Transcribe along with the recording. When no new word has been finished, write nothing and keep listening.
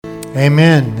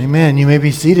Amen. Amen. You may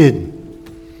be seated.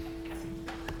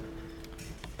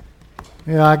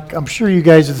 Yeah, I'm sure you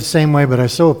guys are the same way, but I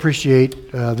so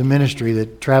appreciate the ministry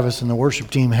that Travis and the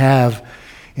worship team have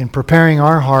in preparing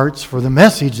our hearts for the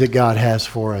message that God has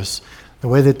for us. The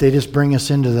way that they just bring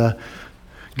us into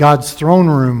God's throne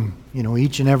room,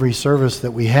 each and every service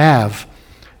that we have.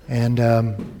 And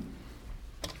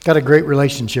got a great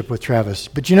relationship with Travis.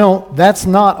 But that's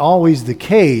not always the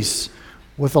case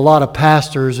with a lot of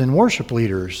pastors and worship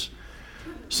leaders.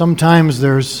 Sometimes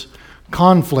there's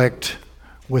conflict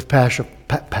with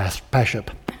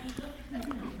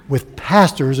with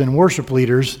pastors and worship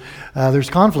leaders.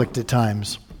 There's conflict at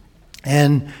times.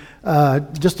 And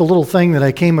just a little thing that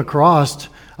I came across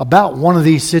about one of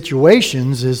these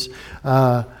situations is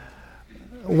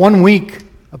one week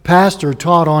a pastor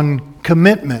taught on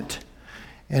commitment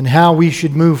and how we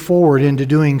should move forward into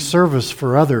doing service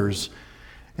for others.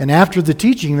 And after the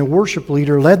teaching, the worship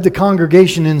leader led the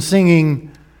congregation in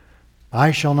singing,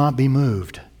 "I shall not be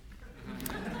moved."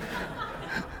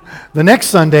 The next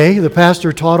Sunday, the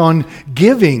pastor taught on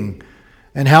giving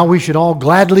and how we should all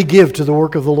gladly give to the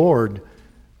work of the Lord.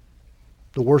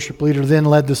 The worship leader then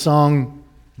led the song,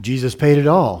 "Jesus Paid It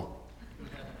All."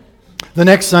 The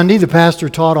next Sunday, the pastor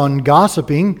taught on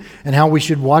gossiping and how we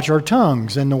should watch our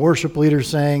tongues. And the worship leader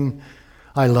sang,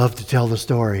 "I love to tell the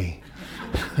story."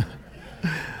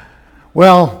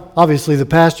 Well, obviously the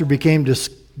pastor became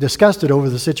disgusted over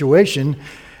the situation,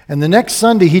 and the next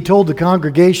Sunday he told the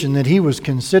congregation that he was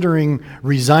considering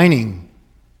resigning.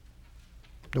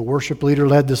 The worship leader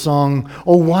led the song,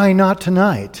 "Oh, Why Not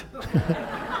Tonight?"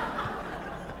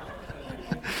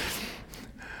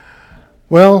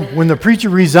 Well, when the preacher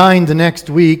resigned the next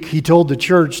week, he told the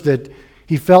church that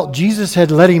he felt Jesus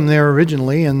had led him there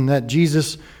originally and that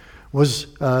Jesus was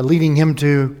leading him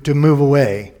to move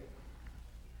away.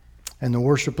 And the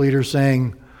worship leader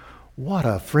saying, "What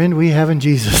a friend we have in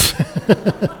Jesus."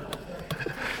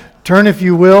 Turn, if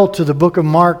you will, to the book of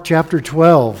Mark chapter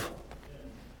 12.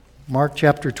 Mark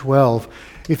chapter 12.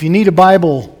 If you need a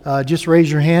Bible, just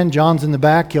raise your hand. John's in the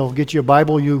back. He'll get you a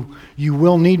Bible. You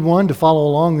will need one to follow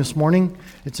along this morning.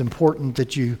 It's important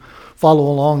that you follow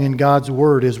along in God's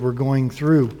Word as we're going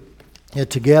through it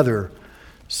together.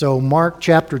 So Mark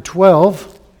chapter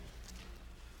 12.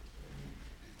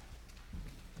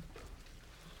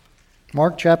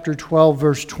 Mark chapter 12,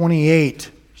 verse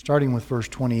 28, starting with verse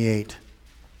 28.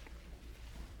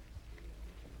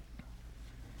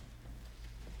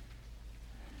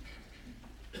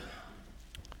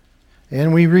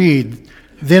 And we read,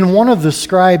 "Then one of the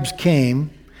scribes came,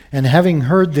 and having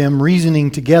heard them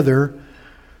reasoning together,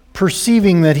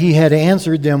 perceiving that he had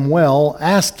answered them well,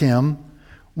 asked him,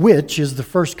 'Which is the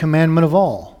first commandment of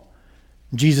all?'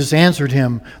 Jesus answered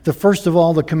him, 'The first of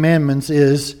all the commandments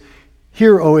is,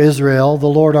 Hear, O Israel, the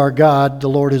Lord our God, the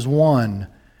Lord is one.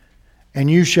 And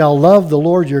you shall love the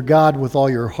Lord your God with all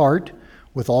your heart,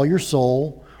 with all your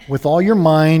soul, with all your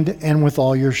mind, and with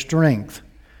all your strength.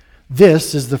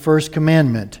 This is the first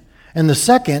commandment. And the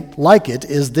second, like it,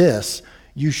 is this,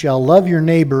 you shall love your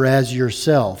neighbor as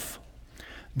yourself.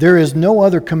 There is no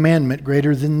other commandment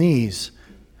greater than these.'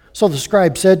 So the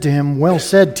scribe said to him, 'Well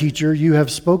said, teacher, you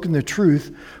have spoken the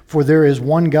truth, for there is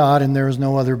one God, and there is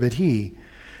no other but He.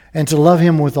 And to love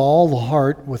Him with all the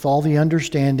heart, with all the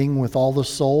understanding, with all the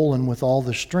soul, and with all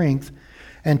the strength,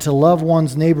 and to love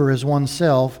one's neighbor as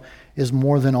oneself is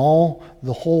more than all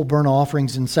the whole burnt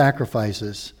offerings and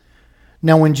sacrifices.'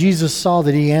 Now when Jesus saw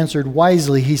that he answered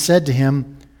wisely, he said to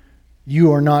him,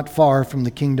 'You are not far from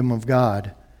the kingdom of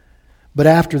God.' But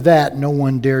after that, no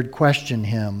one dared question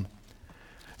him."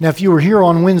 Now, if you were here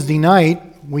on Wednesday night,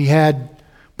 we had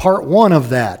part one of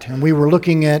that, and we were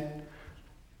looking at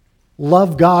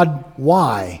love God,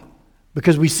 why?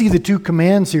 Because we see the two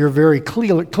commands here very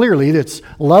clearly. That's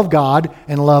love God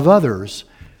and love others.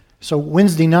 So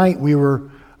Wednesday night we were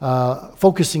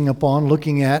focusing upon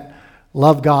looking at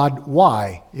love God,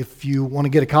 why? If you want to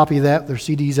get a copy of that, there's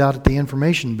CDs out at the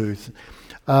information booth.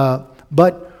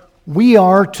 But we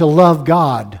are to love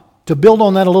God. To build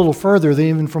on that a little further than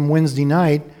even from Wednesday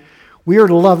night, we are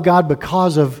to love God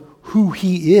because of who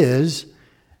He is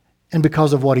and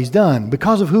because of what He's done.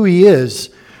 Because of who He is,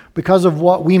 because of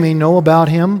what we may know about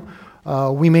Him,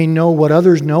 we may know what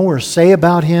others know or say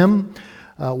about Him.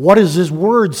 What does His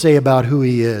Word say about who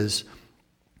He is?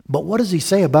 But what does He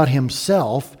say about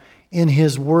Himself in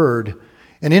His Word?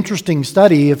 An interesting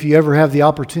study, if you ever have the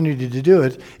opportunity to do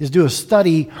it, is do a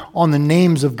study on the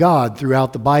names of God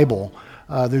throughout the Bible.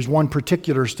 There's one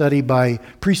particular study by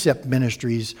Precept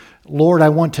Ministries, Lord, I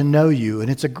Want to Know You. And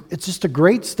it's just a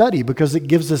great study because it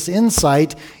gives us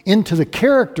insight into the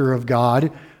character of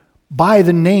God by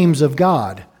the names of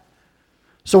God.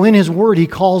 So in His Word, He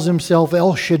calls Himself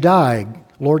El Shaddai,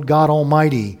 Lord God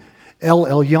Almighty, El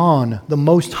Elyon, the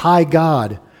Most High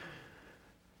God,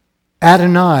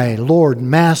 Adonai, Lord,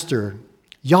 Master,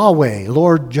 Yahweh,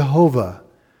 Lord Jehovah,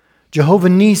 Jehovah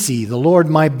Nisi, the Lord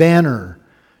my banner,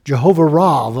 Jehovah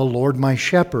Ra, the Lord my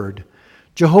shepherd,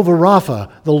 Jehovah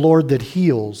Rapha, the Lord that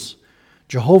heals,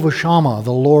 Jehovah Shammah,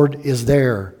 the Lord is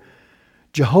there,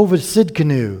 Jehovah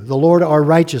Sidkenu, the Lord our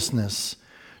righteousness,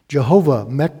 Jehovah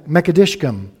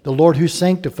Mekadishkim, the Lord who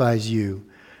sanctifies you,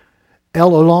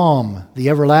 El Olam, the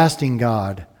everlasting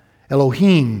God,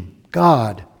 Elohim,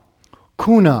 God,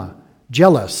 Kuna,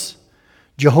 jealous,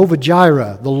 Jehovah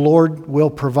Jireh, the Lord will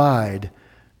provide,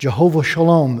 Jehovah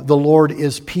Shalom, the Lord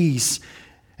is peace,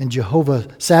 and Jehovah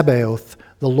Sabaoth,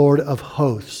 the Lord of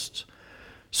hosts.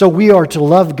 So we are to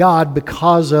love God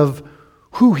because of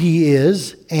who He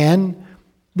is and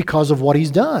because of what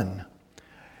He's done.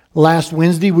 Last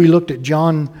Wednesday, we looked at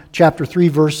John chapter 3,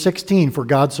 verse 16. For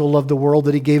God so loved the world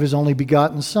that He gave His only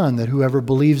begotten Son, that whoever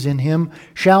believes in Him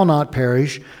shall not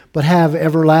perish, but have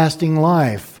everlasting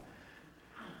life.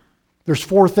 There's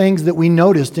 4 things that we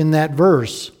noticed in that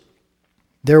verse.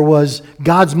 There was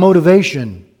God's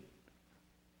motivation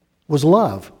was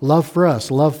love. Love for us,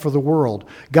 love for the world.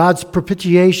 God's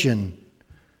propitiation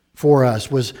for us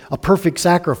was a perfect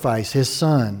sacrifice, His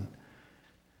Son.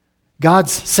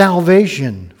 God's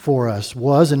salvation for us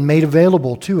was and made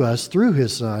available to us through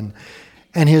His Son.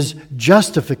 And His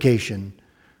justification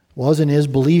was and is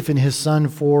belief in His Son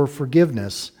for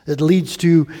forgiveness. It leads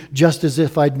to just as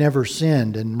if I'd never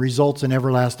sinned and results in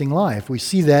everlasting life. We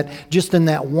see that just in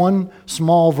that one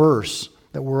small verse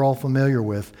that we're all familiar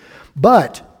with.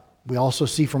 But we also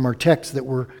see from our text that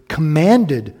we're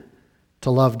commanded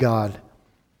to love God.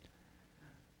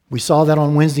 We saw that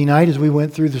on Wednesday night as we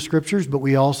went through the Scriptures, but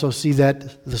we also see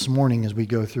that this morning as we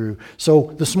go through.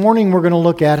 So this morning we're going to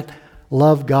look at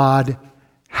love God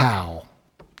how.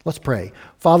 Let's pray.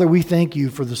 Father, we thank You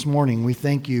for this morning. We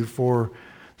thank You for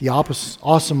the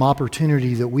awesome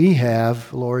opportunity that we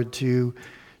have, Lord, to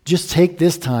just take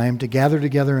this time to gather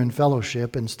together in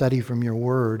fellowship and study from Your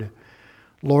Word.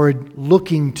 Lord,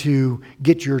 looking to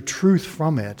get Your truth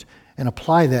from it and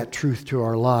apply that truth to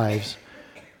our lives.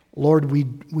 Lord, we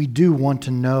do want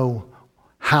to know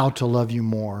how to love You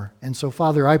more. And so,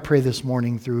 Father, I pray this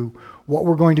morning through what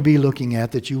we're going to be looking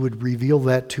at that You would reveal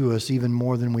that to us even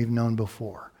more than we've known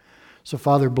before. So,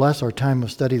 Father, bless our time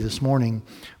of study this morning.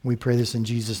 We pray this in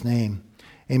Jesus' name.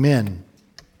 Amen.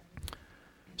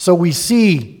 So we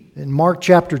see in Mark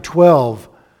chapter 12,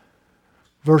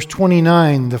 verse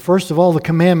 29, the first of all the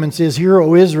commandments is, Hear,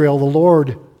 O Israel, the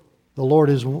Lord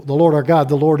our God,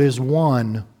 the Lord is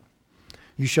one.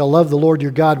 You shall love the Lord your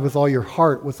God with all your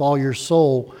heart, with all your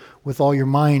soul, with all your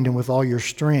mind, and with all your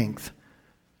strength.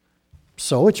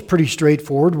 So it's pretty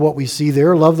straightforward what we see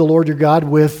there. Love the Lord your God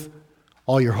with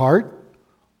all your heart,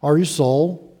 all your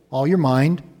soul, all your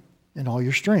mind, and all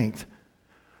your strength.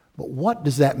 But what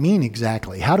does that mean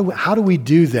exactly? How do we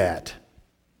do that?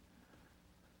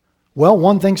 Well,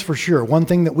 one thing's for sure. One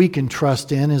thing that we can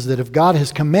trust in is that if God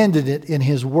has commanded it in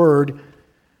His Word,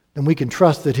 then we can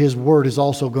trust that His Word is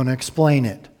also going to explain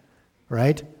it,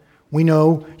 right? We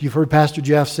know, you've heard Pastor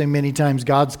Jeff say many times,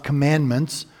 God's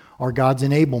commandments are God's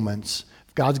enablements.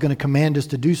 If God's going to command us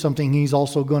to do something, He's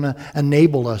also going to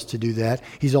enable us to do that.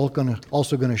 He's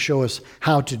also going to show us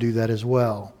how to do that as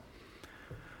well.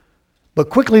 But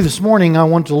quickly this morning, I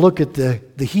want to look at the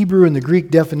Hebrew and the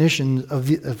Greek definition of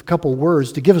a couple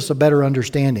words to give us a better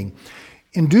understanding.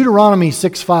 In Deuteronomy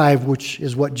 6:5, which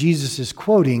is what Jesus is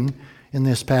quoting in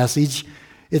this passage,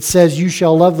 it says, You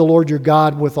shall love the Lord your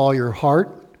God with all your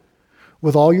heart,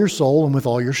 with all your soul, and with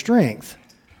all your strength.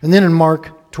 And then in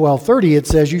Mark 12:30, it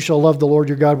says, You shall love the Lord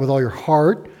your God with all your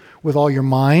heart, with all your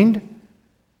mind,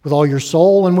 with all your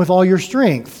soul, and with all your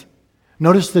strength.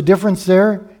 Notice the difference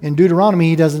there. In Deuteronomy,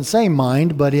 he doesn't say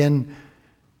mind, but in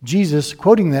Jesus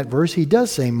quoting that verse, he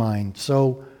does say mind.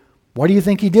 So why do you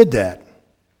think he did that?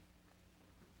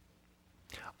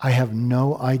 I have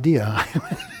no idea.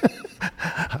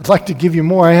 I'd like to give you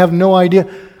more. I have no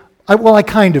idea. I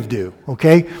kind of do,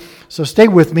 okay? So stay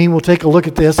with me. We'll take a look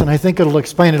at this, and I think it'll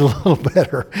explain it a little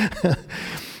better.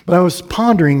 But I was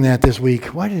pondering that this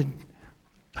week.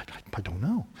 I don't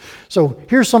know. So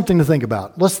here's something to think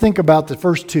about. Let's think about the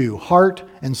first two, heart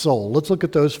and soul. Let's look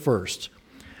at those first.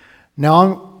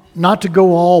 Now, not to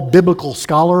go all biblical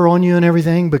scholar on you and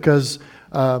everything, because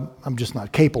I'm just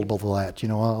not capable of that.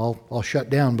 I'll shut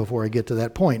down before I get to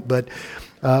that point. But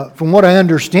from what I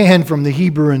understand from the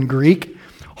Hebrew and Greek,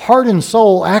 heart and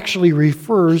soul actually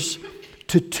refers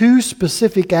to two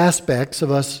specific aspects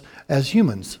of us as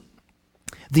humans.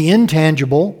 The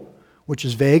intangible, which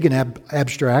is vague and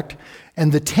abstract,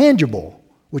 and the tangible,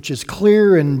 which is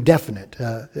clear and definite.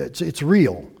 It's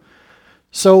real.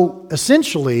 So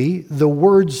essentially, the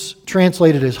words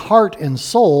translated as heart and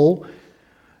soul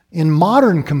in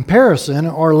modern comparison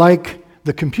are like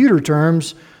the computer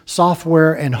terms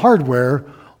software and hardware,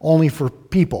 only for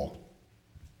people.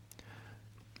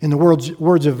 In the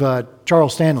words of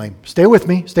Charles Stanley, stay with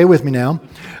me now.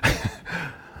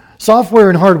 Software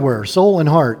and hardware, soul and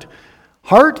heart.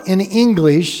 Heart in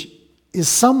English is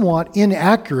somewhat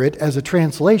inaccurate as a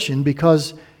translation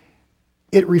because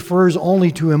it refers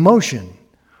only to emotion,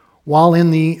 while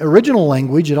in the original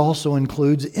language it also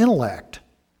includes intellect.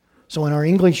 So in our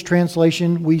English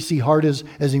translation, we see heart as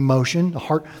emotion, the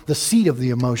heart, the seat of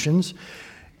the emotions.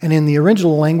 And in the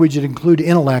original language, it includes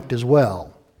intellect as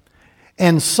well.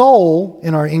 And soul,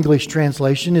 in our English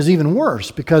translation, is even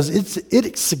worse because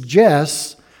it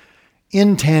suggests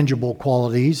intangible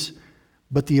qualities,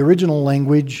 but the original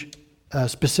language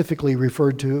specifically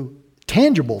referred to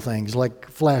tangible things like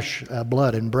flesh,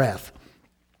 blood, and breath.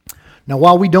 Now,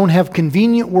 while we don't have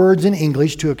convenient words in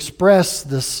English to express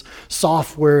this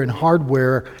software and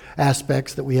hardware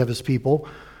aspects that we have as people,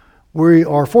 we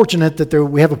are fortunate that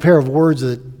we have a pair of words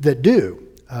that do.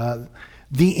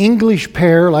 The English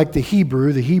pair, like the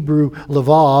Hebrew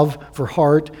lavav for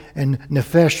heart and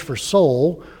nephesh for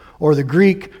soul, or the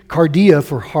Greek cardia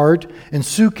for heart and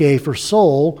psyche for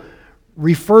soul,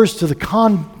 refers to the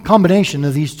combination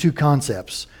of these two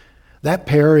concepts. That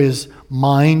pair is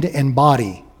mind and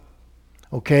body.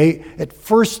 Okay, at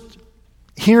first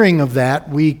hearing of that,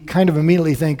 we kind of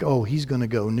immediately think, oh, he's going to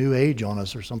go New Age on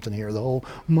us or something here, the whole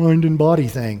mind and body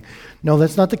thing. No,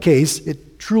 that's not the case.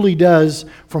 It truly does,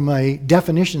 from a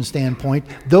definition standpoint,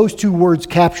 those two words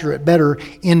capture it better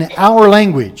in our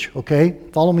language, okay?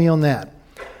 Follow me on that.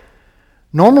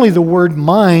 Normally, the word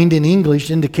mind in English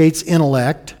indicates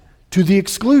intellect to the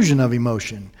exclusion of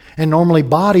emotion. And normally,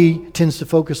 body tends to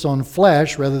focus on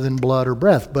flesh rather than blood or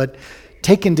breath, but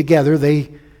taken together,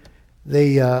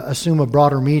 they assume a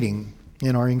broader meaning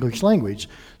in our English language.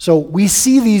 So we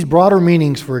see these broader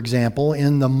meanings, for example,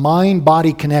 in the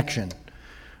mind-body connection,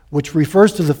 which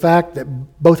refers to the fact that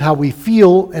both how we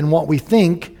feel and what we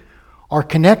think are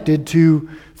connected to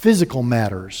physical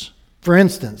matters. For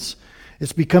instance,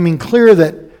 it's becoming clear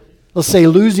that, let's say,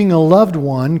 losing a loved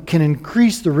one can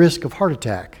increase the risk of heart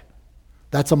attack.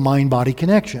 That's a mind-body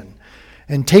connection.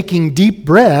 And taking deep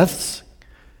breaths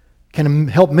can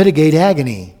help mitigate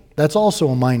agony. That's also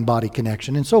a mind-body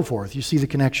connection, and so forth. You see the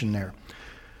connection there.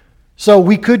 So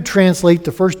we could translate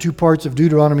the first two parts of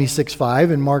Deuteronomy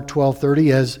 6:5 and Mark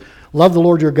 12:30 as love the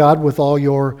Lord your God with all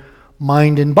your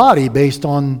mind and body, based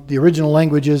on the original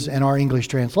languages and our English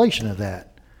translation of that.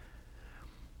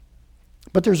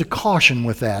 But there's a caution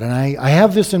with that, and I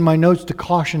have this in my notes to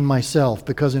caution myself,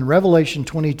 because in Revelation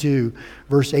 22,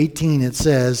 verse 18, it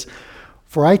says,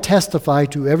 "For I testify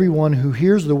to everyone who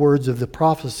hears the words of the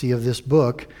prophecy of this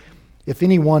book, if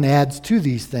anyone adds to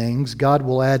these things, God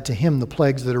will add to him the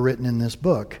plagues that are written in this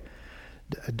book."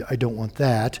 I don't want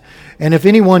that. "And if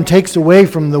anyone takes away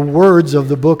from the words of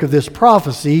the book of this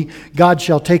prophecy, God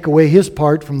shall take away his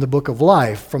part from the book of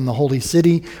life, from the holy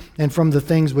city, and from the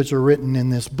things which are written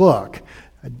in this book."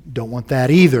 I don't want that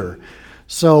either.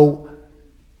 So,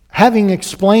 having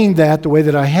explained that the way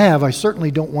that I have, I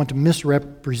certainly don't want to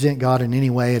misrepresent God in any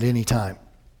way at any time.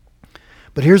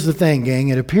 But here's the thing, gang.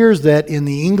 It appears that in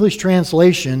the English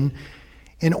translation,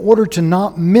 in order to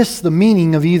not miss the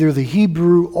meaning of either the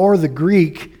Hebrew or the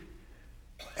Greek,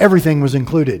 everything was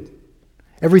included.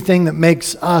 Everything that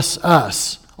makes us,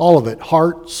 us. All of it.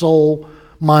 Heart, soul,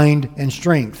 mind, and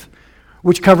strength.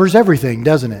 Which covers everything,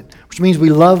 doesn't it? Which means we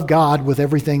love God with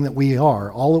everything that we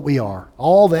are. All that we are.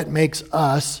 All that makes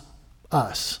us,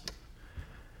 us.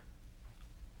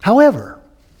 However,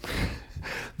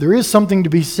 there is something to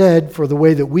be said for the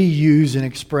way that we use and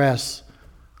express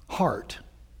heart.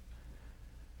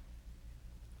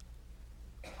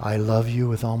 I love you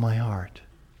with all my heart.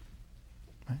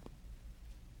 Right?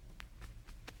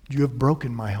 You have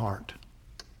broken my heart.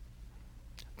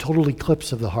 Total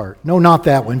eclipse of the heart. No, not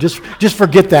that one. Just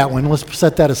forget that one. Let's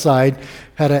set that aside.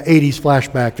 Had an 80s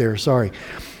flashback there. Sorry.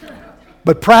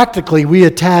 But practically, we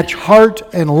attach heart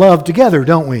and love together,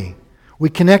 don't we? We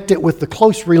connect it with the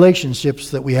close relationships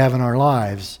that we have in our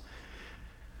lives.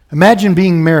 Imagine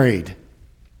being married.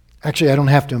 Actually, I don't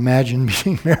have to imagine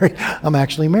being married. I'm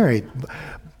actually married.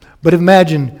 But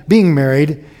imagine being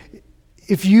married.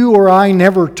 If you or I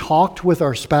never talked with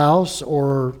our spouse,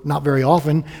 or not very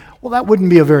often, well, that wouldn't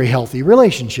be a very healthy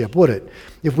relationship, would it?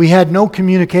 If we had no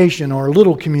communication or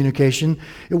little communication,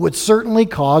 it would certainly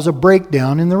cause a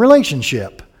breakdown in the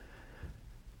relationship.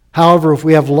 However, if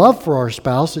we have love for our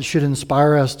spouse, it should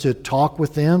inspire us to talk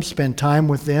with them, spend time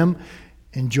with them,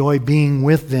 enjoy being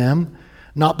with them,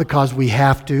 not because we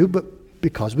have to, but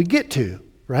because we get to,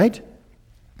 right?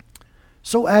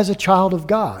 So as a child of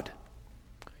God,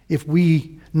 if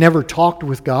we never talked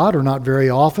with God, or not very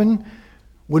often,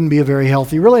 wouldn't be a very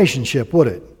healthy relationship, would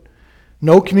it?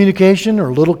 No communication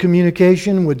or little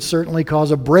communication would certainly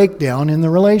cause a breakdown in the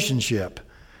relationship.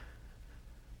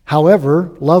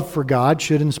 However, love for God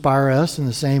should inspire us in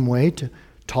the same way to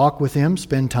talk with Him,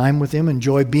 spend time with Him,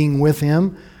 enjoy being with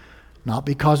Him, not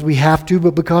because we have to,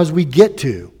 but because we get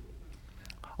to.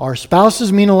 Our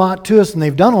spouses mean a lot to us, and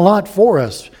they've done a lot for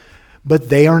us, but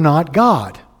they are not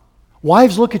God.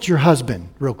 Wives, look at your husband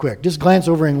real quick. Just glance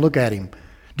over and look at him.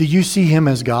 Do you see him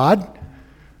as God?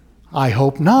 I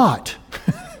hope not.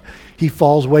 He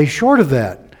falls way short of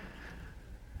that.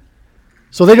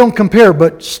 So they don't compare,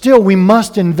 but still we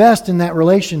must invest in that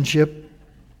relationship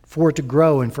for it to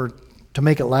grow and to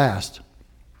make it last.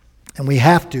 And we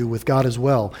have to with God as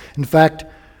well. In fact,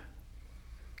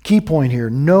 key point here,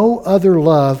 no other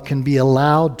love can be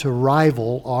allowed to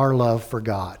rival our love for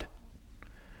God.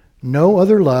 No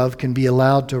other love can be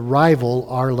allowed to rival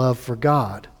our love for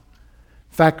God.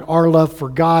 In fact, our love for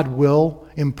God will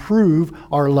improve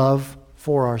our love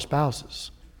for our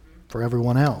spouses, for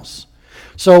everyone else.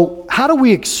 So, how do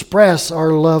we express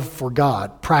our love for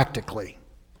God practically?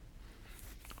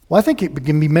 Well, I think it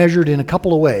can be measured in a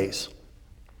couple of ways.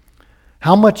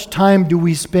 How much time do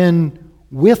we spend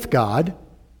with God,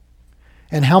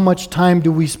 and how much time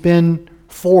do we spend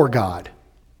for God?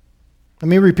 Let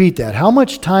me repeat that. How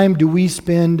much time do we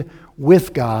spend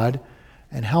with God,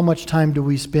 and how much time do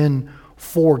we spend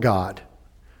for God?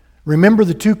 Remember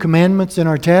the two commandments in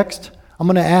our text? I'm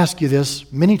going to ask you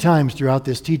this many times throughout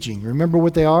this teaching. Remember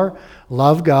what they are?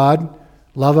 Love God,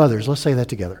 love others. Let's say that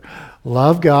together.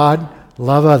 Love God,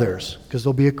 love others, because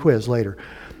there'll be a quiz later.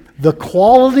 The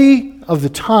quality of the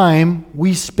time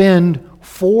we spend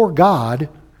for God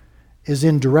is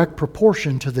in direct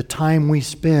proportion to the time we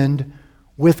spend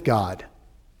with God.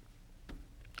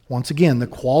 Once again, the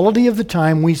quality of the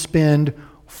time we spend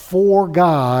for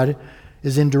God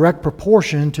is in direct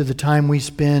proportion to the time we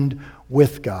spend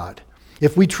with God.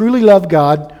 If we truly love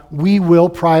God, we will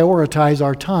prioritize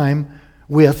our time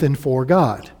with and for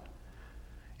God.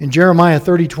 In Jeremiah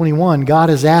 30:21, God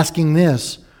is asking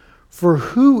this, "For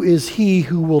who is he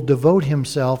who will devote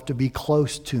himself to be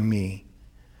close to me?"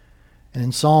 And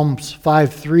in Psalms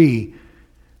 5:3,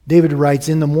 David writes,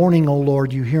 "In the morning, O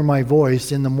Lord, you hear my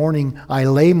voice. In the morning, I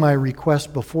lay my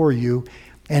request before you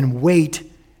and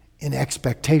wait in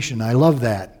expectation." I love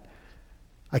that.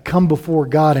 I come before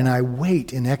God and I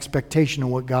wait in expectation of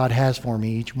what God has for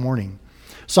me each morning.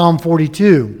 Psalm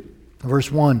 42,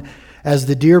 verse 1, "As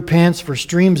the deer pants for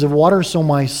streams of water, so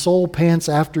my soul pants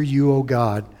after you, O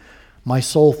God. My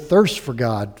soul thirsts for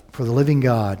God, for the living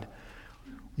God.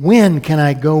 When can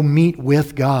I go meet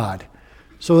with God?"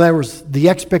 So there was the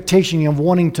expectation of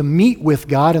wanting to meet with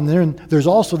God, and then there's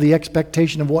also the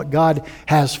expectation of what God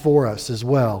has for us as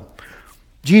well.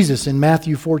 Jesus in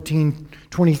Matthew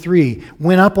 14:23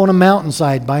 went up on a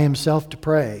mountainside by himself to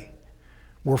pray.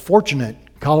 We're fortunate,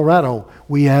 Colorado,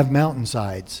 we have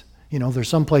mountainsides. You know, there's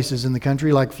some places in the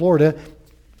country like Florida,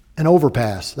 an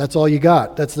overpass. That's all you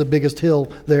got. That's the biggest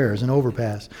hill there is an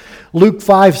overpass. Luke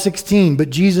 5:16,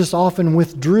 "But Jesus often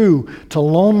withdrew to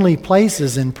lonely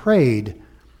places and prayed."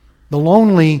 The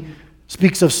lonely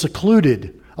speaks of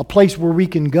secluded, a place where we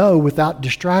can go without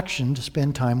distraction to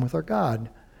spend time with our God.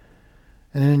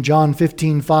 And then in John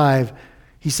 15:5,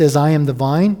 he says, "I am the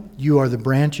vine, you are the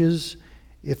branches.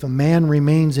 If a man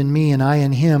remains in me and I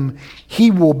in him,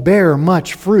 he will bear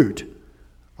much fruit.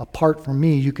 Apart from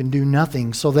me, you can do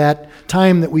nothing." So that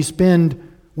time that we spend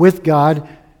with God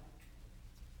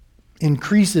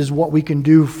increases what we can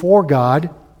do for God,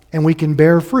 and we can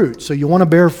bear fruit. So you want to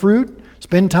bear fruit?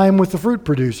 Spend time with the fruit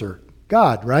producer,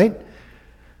 God, right?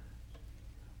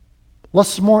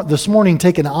 Let's this morning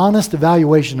take an honest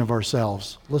evaluation of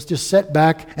ourselves. Let's just sit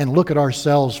back and look at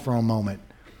ourselves for a moment.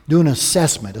 Do an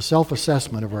assessment, a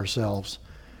self-assessment of ourselves.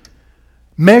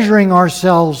 Measuring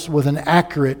ourselves with an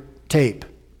accurate tape.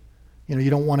 You know,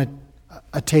 you don't want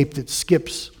a tape that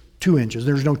skips 2 inches.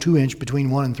 There's no 2 inch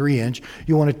between 1 and 3 inch.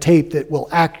 You want a tape that will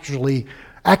actually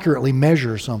accurately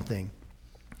measure something.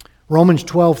 Romans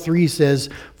 12:3 says,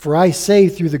 "For I say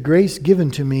through the grace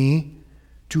given to me,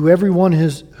 to everyone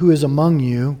who is among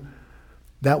you,"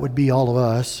 that would be all of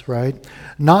us, right?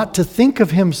 "Not to think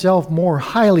of himself more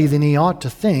highly than he ought to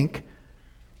think,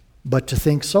 but to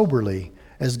think soberly,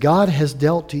 as God has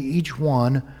dealt to each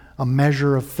one a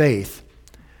measure of faith."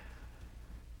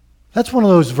 That's one of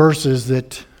those verses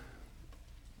that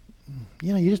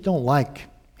you just don't like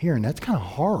hearing. That's kind of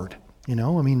hard,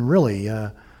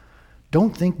 really,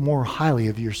 don't think more highly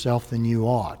of yourself than you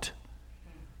ought.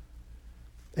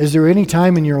 Is there any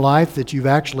time in your life that you've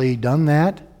actually done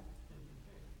that?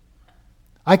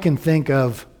 I can think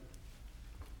of,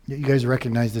 you guys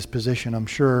recognize this position, I'm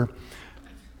sure.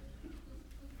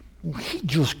 He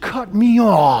just cut me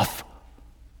off.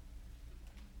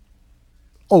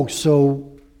 Oh,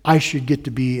 so I should get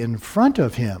to be in front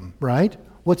of him, right?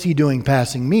 What's he doing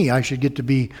passing me? I should get to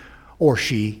be, or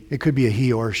she. It could be a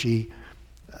he or she.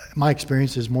 My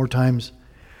experience is more times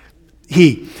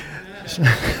he.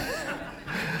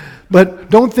 But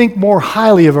don't think more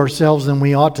highly of ourselves than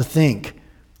we ought to think,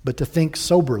 but to think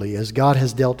soberly as God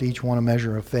has dealt each one a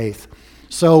measure of faith.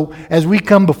 So as we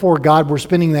come before God, we're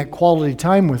spending that quality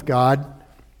time with God.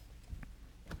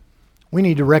 We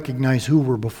need to recognize who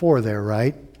we're before there,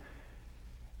 right?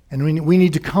 And we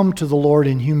need to come to the Lord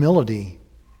in humility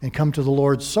and come to the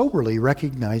Lord soberly,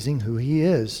 recognizing who He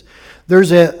is.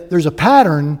 There's a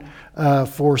pattern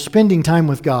for spending time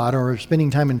with God or spending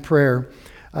time in prayer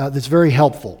that's very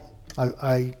helpful.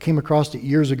 I came across it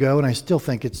years ago, and I still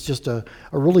think it's just a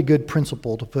really good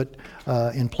principle to put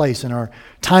in place in our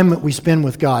time that we spend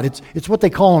with God. It's what they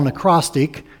call an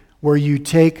acrostic, where you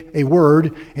take a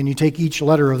word and you take each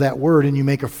letter of that word and you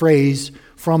make a phrase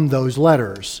from those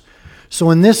letters. So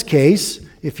in this case,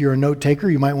 if you're a note taker,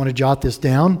 you might want to jot this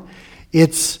down.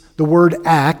 It's the word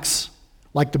acts,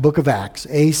 like the book of Acts,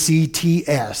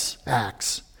 A-C-T-S,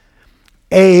 acts.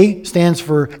 A stands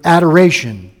for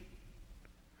adoration.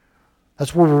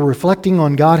 That's where we're reflecting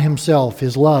on God Himself,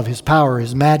 His love, His power,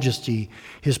 His majesty,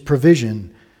 His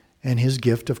provision, and His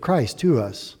gift of Christ to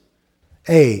us.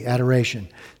 A, adoration.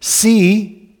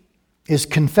 C is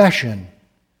confession.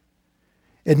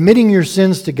 Admitting your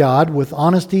sins to God with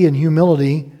honesty and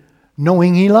humility,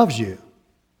 knowing He loves you.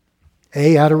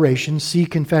 A, adoration. C,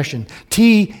 confession.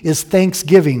 T is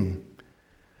thanksgiving.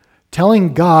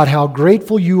 Telling God how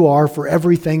grateful you are for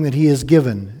everything that He has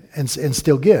given and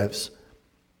still gives.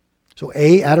 So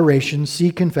A, adoration.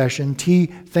 C, confession. T,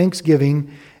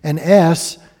 thanksgiving. And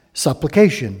S,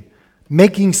 supplication.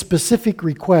 Making specific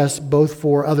requests both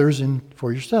for others and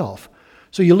for yourself.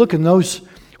 So you look in those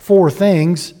four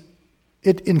things,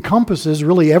 it encompasses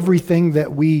really everything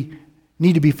that we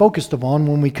need to be focused upon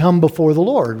when we come before the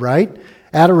Lord, right?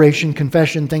 Adoration,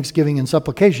 confession, thanksgiving, and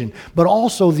supplication. But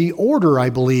also the order, I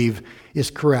believe,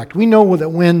 is correct. We know that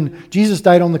when Jesus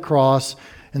died on the cross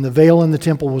and the veil in the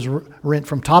temple was rent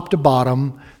from top to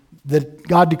bottom, that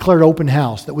God declared open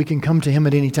house, that we can come to Him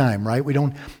at any time, right? We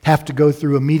don't have to go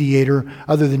through a mediator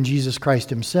other than Jesus Christ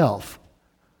Himself.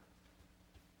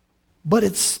 But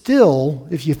it's still,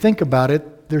 if you think about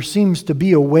it, there seems to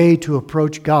be a way to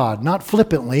approach God, not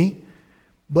flippantly,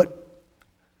 but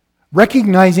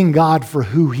recognizing God for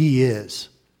who He is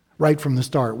right from the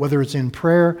start. Whether it's in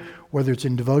prayer, whether it's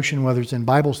in devotion, whether it's in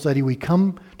Bible study, we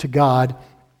come to God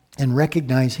and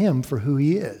recognize Him for who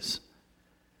He is.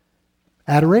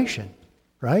 Adoration,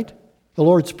 right? The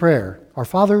Lord's Prayer. Our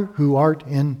Father who art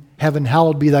in heaven,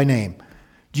 hallowed be thy name.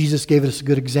 Jesus gave us a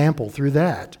good example through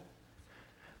that.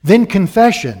 Then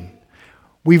confession.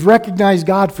 We've recognized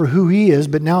God for who He is,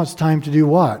 but now it's time to do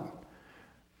what?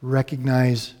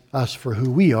 Recognize us for who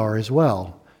we are as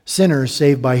well. Sinners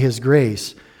saved by His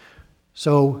grace.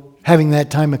 So having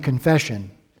that time of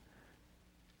confession.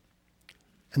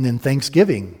 And then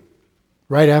thanksgiving.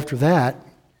 Right after that,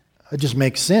 it just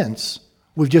makes sense.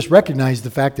 We've just recognized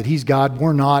the fact that He's God,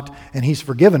 we're not, and He's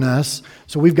forgiven us.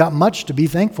 So we've got much to be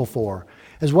thankful for,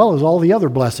 as well as all the other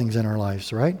blessings in our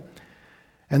lives, right?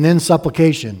 And then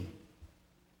supplication,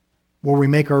 where we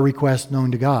make our requests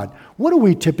known to God. What do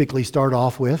we typically start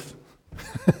off with?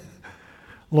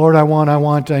 Lord, I want, I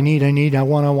need, I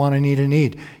want, I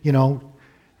need. You know,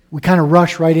 we kind of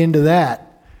rush right into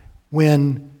that.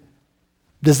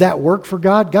 Does that work for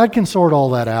God? God can sort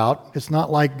all that out. It's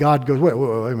not like God goes, wait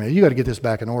a minute, you got to get this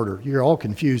back in order. You're all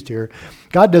confused here.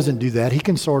 God doesn't do that. He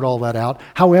can sort all that out.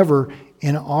 However,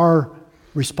 in our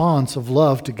response of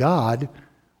love to God,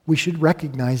 we should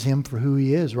recognize Him for who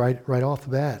He is right off the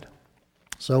bat.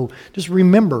 So just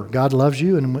remember, God loves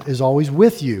you and is always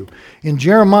with you. In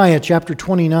Jeremiah chapter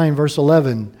 29, verse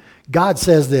 11, God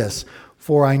says this,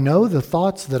 "For I know the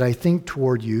thoughts that I think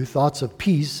toward you, thoughts of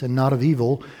peace and not of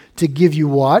evil, to give you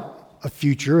what? A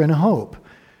future and a hope.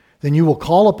 Then you will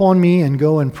call upon me and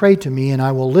go and pray to me, and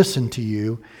I will listen to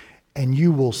you, and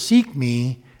you will seek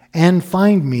me and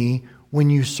find me when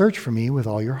you search for me with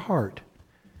all your heart."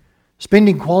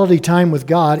 Spending quality time with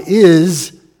God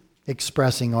is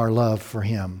expressing our love for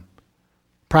Him.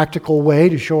 Practical way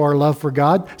to show our love for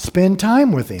God, spend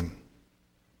time with Him.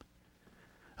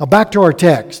 Now back to our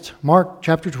text. Mark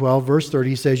chapter 12, verse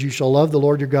 30 says, "You shall love the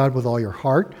Lord your God with all your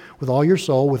heart, with all your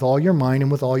soul, with all your mind,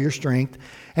 and with all your strength."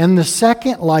 And the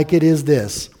second like it is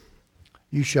this: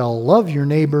 you shall love your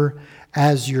neighbor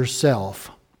as yourself.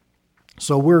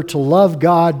 So we're to love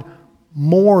God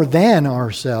more than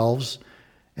ourselves,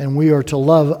 and we are to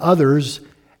love others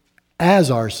as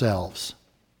ourselves.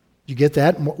 You get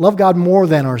that? Love God more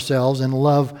than ourselves and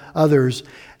love others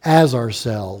as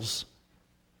ourselves.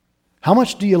 How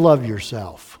much do you love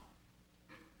yourself?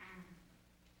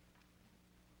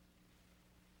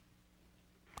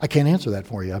 I can't answer that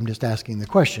for you. I'm just asking the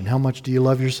question. How much do you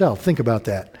love yourself? Think about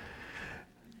that.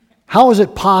 How is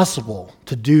it possible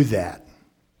to do that?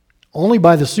 Only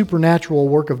by the supernatural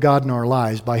work of God in our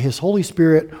lives, by His Holy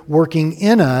Spirit working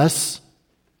in us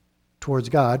towards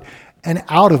God and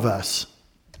out of us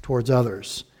towards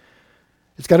others.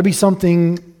 It's got to be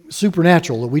something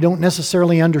supernatural that we don't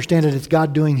necessarily understand it. It's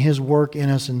God doing His work in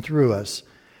us and through us.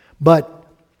 But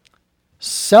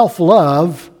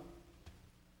self-love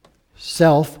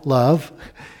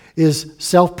is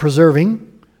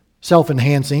self-preserving,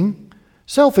 self-enhancing,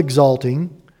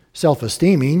 self-exalting,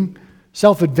 self-esteeming,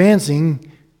 self-advancing,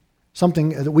 something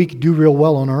that we do real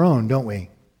well on our own, don't we?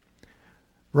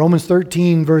 Romans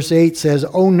 13 verse 8 says,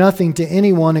 "Owe nothing to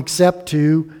anyone except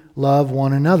to love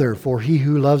one another, for he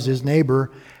who loves his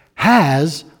neighbor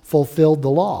has fulfilled the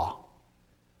law.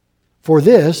 For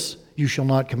this, you shall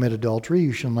not commit adultery,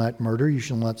 you shall not murder, you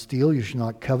shall not steal, you shall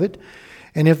not covet.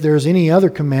 And if there is any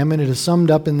other commandment, it is summed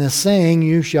up in this saying,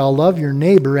 you shall love your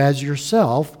neighbor as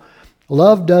yourself.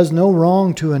 Love does no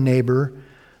wrong to a neighbor.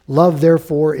 Love,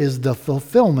 therefore, is the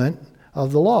fulfillment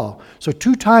of the law." So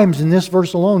 2 times in this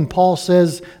verse alone, Paul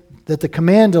says that the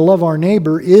command to love our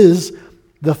neighbor is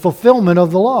the fulfillment of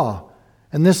the law.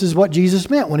 And this is what Jesus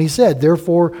meant when He said,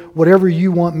 "Therefore, whatever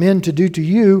you want men to do to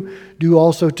you, do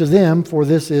also to them, for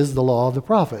this is the law of the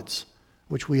prophets,"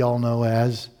 which we all know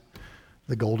as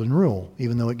the golden rule,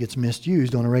 even though it gets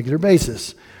misused on a regular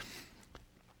basis.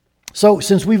 So,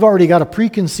 since we've already got a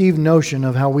preconceived notion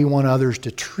of how we want others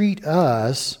to treat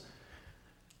us,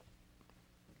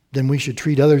 then we should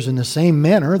treat others in the same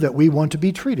manner that we want to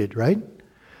be treated, right?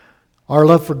 Our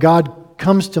love for God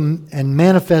comes to and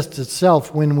manifests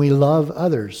itself when we love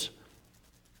others.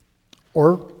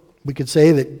 Or we could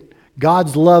say that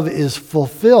God's love is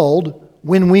fulfilled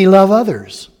when we love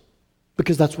others,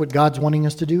 because that's what God's wanting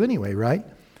us to do anyway, right?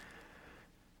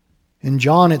 In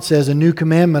John it says, "A new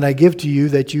commandment I give to you,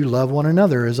 that you love one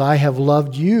another. As I have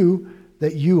loved you,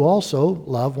 that you also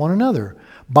love one another.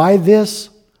 By this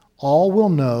all will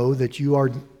know that you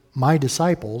are my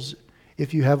disciples,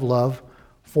 if you have love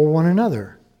for one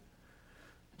another."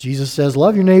 Jesus says,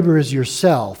 love your neighbor as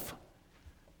yourself.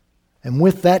 And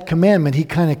with that commandment, He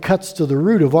kind of cuts to the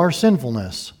root of our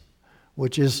sinfulness,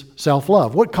 which is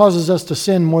self-love. What causes us to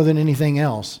sin more than anything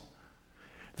else?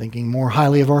 Thinking more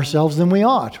highly of ourselves than we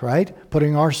ought, right?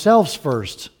 Putting ourselves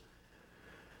first.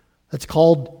 That's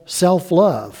called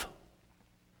self-love.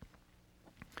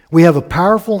 We have a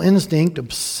powerful instinct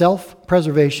of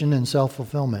self-preservation and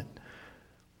self-fulfillment.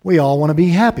 We all want to be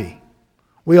happy.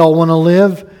 We all want to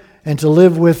live and to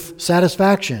live with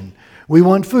satisfaction. We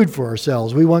want food for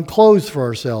ourselves. We want clothes for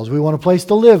ourselves. We want a place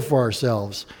to live for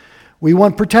ourselves. We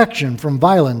want protection from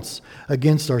violence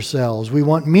against ourselves. We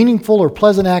want meaningful or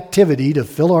pleasant activity to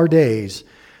fill our days.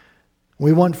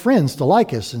 We want friends to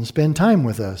like us and spend time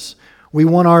with us. We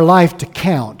want our life to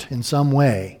count in some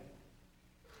way.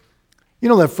 You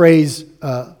know that phrase,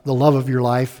 the love of your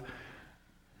life?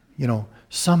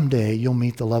 Someday you'll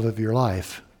meet the love of your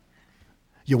life.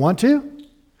 You want to?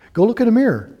 Go look in a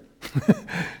mirror.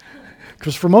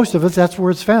 Because for most of us, that's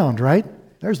where it's found, right?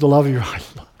 There's the love of your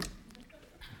life.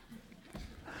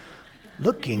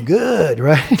 Looking good,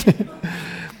 right?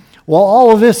 Well,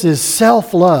 all of this is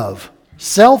self-love.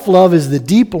 Self-love is the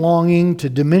deep longing to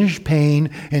diminish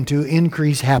pain and to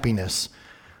increase happiness.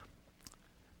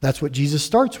 That's what Jesus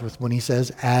starts with when He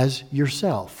says, as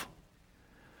yourself.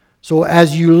 So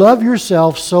as you love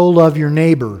yourself, so love your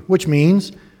neighbor, which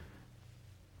means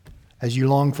as you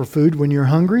long for food when you're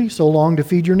hungry, so long to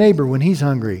feed your neighbor when he's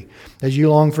hungry. As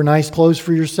you long for nice clothes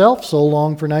for yourself, so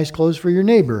long for nice clothes for your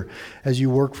neighbor. As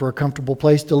you work for a comfortable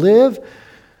place to live,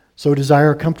 so desire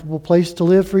a comfortable place to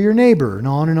live for your neighbor, and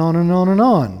on and on and on and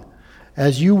on.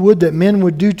 As you would that men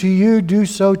would do to you, do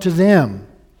so to them.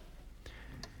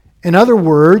 In other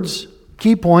words,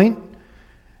 key point,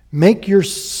 make your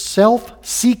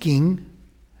self-seeking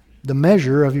the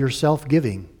measure of your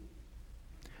self-giving.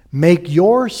 Make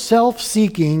your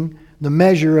self-seeking the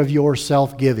measure of your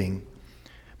self-giving.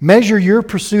 Measure your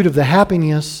pursuit of the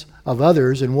happiness of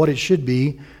others and what it should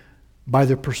be by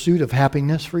the pursuit of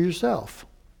happiness for yourself.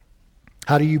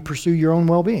 How do you pursue your own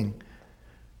well-being?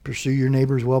 Pursue your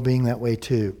neighbor's well-being that way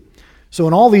too. So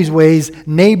in all these ways,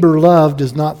 neighbor love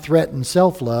does not threaten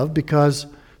self-love, because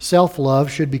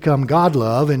self-love should become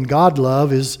God-love, and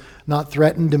God-love is not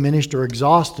threatened, diminished, or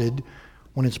exhausted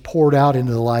when it's poured out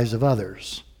into the lives of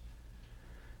others.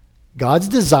 God's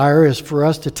desire is for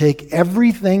us to take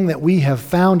everything that we have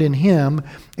found in Him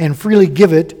and freely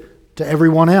give it to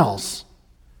everyone else.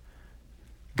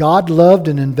 God loved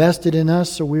and invested in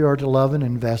us, so we are to love and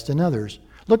invest in others.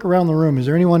 Look around the room. Is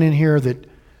there anyone in here that,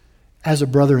 as a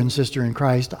brother and sister in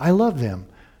Christ, I love them,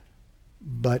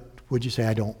 but would you say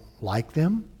I don't like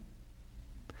them?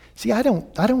 See, I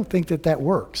don't think that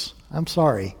works. I'm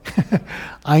sorry.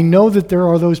 I know that there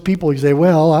are those people who say,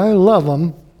 well, I love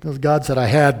them because God said I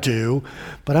had to,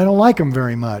 but I don't like them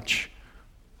very much.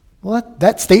 Well,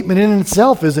 that statement in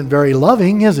itself isn't very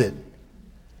loving, is it?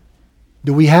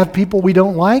 Do we have people we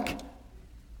don't like?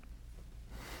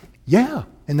 Yeah.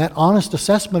 And that honest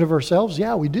assessment of ourselves,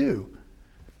 yeah, we do.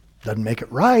 Doesn't make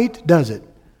it right, does it?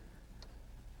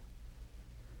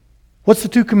 What's the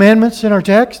 2 commandments in our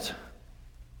text?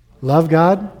 Love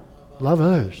God, love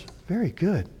others. Very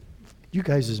good. You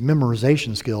guys'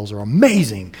 memorization skills are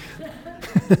amazing.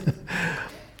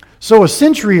 So a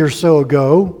century or so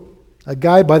ago, a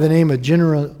guy by the name of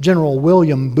General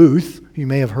William Booth, you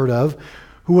may have heard of,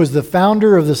 who was the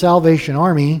founder of the Salvation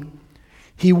Army,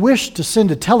 he wished to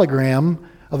send a telegram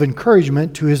of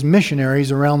encouragement to his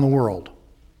missionaries around the world.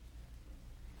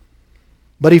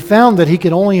 But he found that he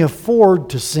could only afford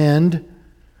to send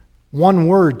one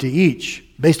word to each.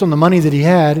 Based on the money that he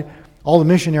had, all the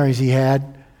missionaries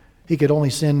he could only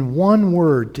send one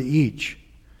word to each.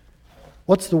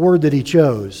 What's the word that he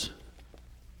chose?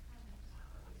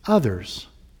 Others.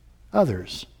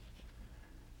 Others.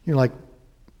 You're like,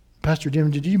 Pastor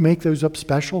Jim, did you make those up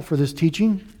special for this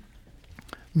teaching?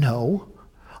 No,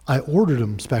 I ordered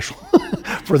them special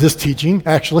for this teaching,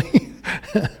 actually.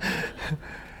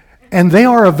 And they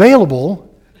are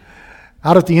available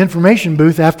out at the information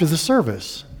booth after the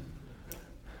service.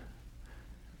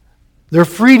 They're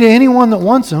free to anyone that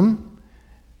wants them,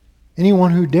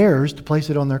 anyone who dares to place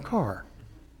it on their car.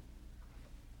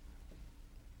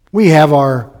 We have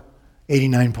our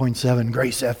 89.7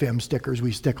 Grace FM stickers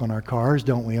we stick on our cars,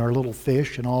 don't we? Our little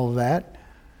fish and all of that.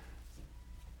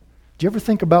 Do you ever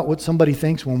think about what somebody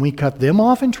thinks when we cut them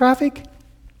off in traffic?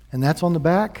 And that's on the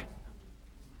back?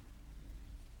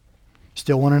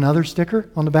 Still want another sticker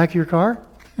on the back of your car?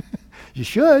 You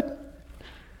should.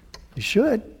 You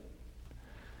should.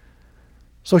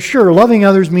 So sure, loving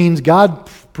others means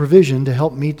God's provision to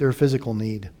help meet their physical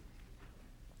need.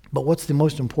 But what's the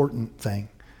most important thing?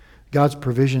 God's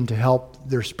provision to help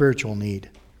their spiritual need.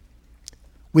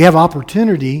 We have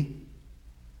opportunity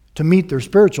to meet their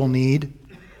spiritual need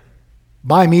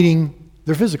by meeting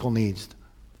their physical needs.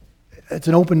 It's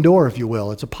an open door, if you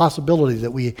will. It's a possibility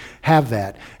that we have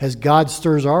that. As God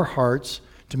stirs our hearts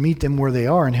to meet them where they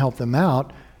are and help them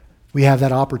out, we have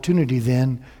that opportunity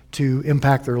then to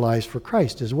impact their lives for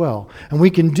Christ as well. And we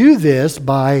can do this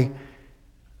by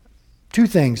 2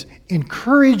 things: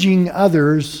 encouraging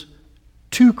others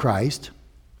to Christ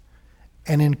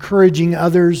and encouraging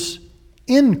others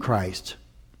in Christ.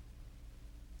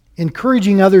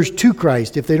 Encouraging others to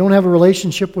Christ. If they don't have a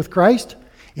relationship with Christ,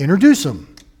 introduce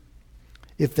them.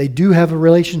 If they do have a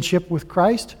relationship with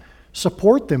Christ,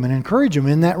 support them and encourage them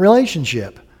in that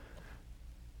relationship.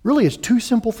 Really, it's 2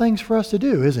 simple things for us to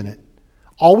do, isn't it?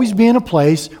 Always be in a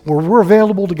place where we're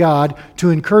available to God to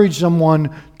encourage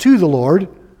someone to the Lord,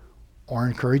 or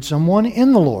encourage someone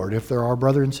in the Lord if they're our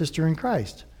brother and sister in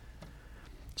Christ.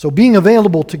 So being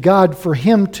available to God for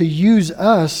Him to use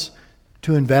us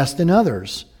to invest in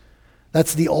others.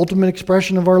 That's the ultimate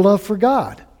expression of our love for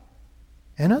God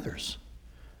and others.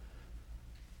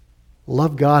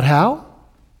 Love God how?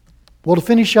 Well, to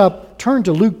finish up, turn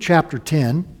to Luke chapter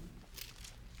 10.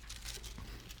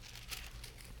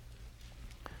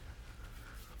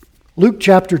 Luke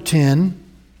chapter 10.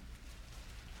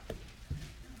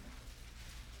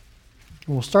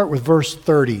 We'll start with verse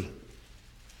 30.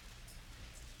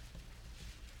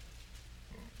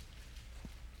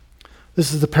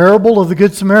 This is the parable of the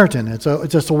Good Samaritan. It's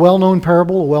just a well-known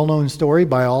parable, a well-known story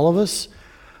by all of us.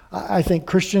 I think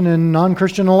Christian and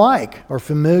non-Christian alike are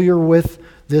familiar with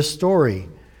this story.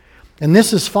 And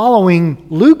this is following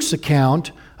Luke's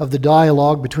account of the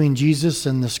dialogue between Jesus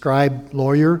and the scribe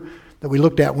lawyer that we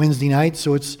looked at Wednesday night.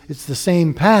 So it's the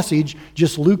same passage,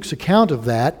 just Luke's account of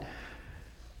that.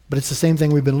 But it's the same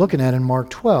thing we've been looking at in Mark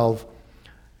 12.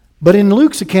 But in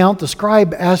Luke's account, the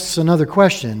scribe asks another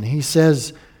question. He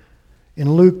says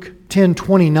in Luke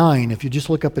 10:29, if you just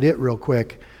look up at it real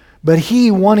quick, But he,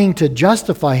 wanting to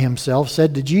justify himself,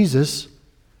 said to Jesus,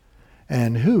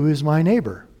 "And who is my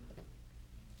neighbor?"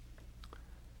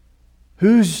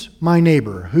 Who's my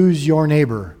neighbor? Who's your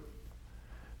neighbor?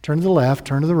 Turn to the left,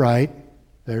 turn to the right.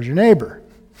 There's your neighbor.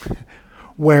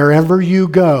 Wherever you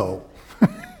go.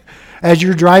 As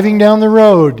you're driving down the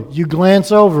road, you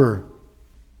glance over.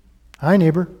 "Hi,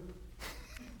 neighbor."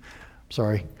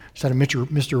 Sorry, just had a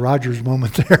Mr. Rogers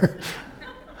moment there.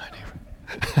 Hi,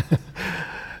 neighbor.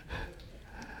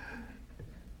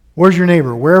 Where's your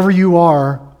neighbor? Wherever you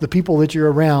are, the people that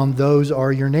you're around, those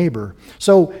are your neighbor.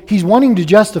 So he's wanting to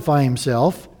justify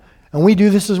himself, and we do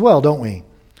this as well, don't we?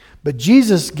 But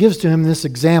Jesus gives to him this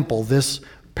example, this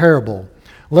parable.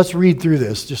 Let's read through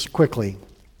this just quickly.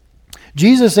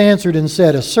 Jesus answered and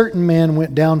said, "A certain man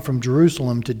went down from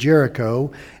Jerusalem to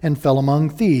Jericho and fell among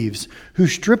thieves, who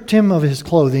stripped him of his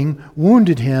clothing,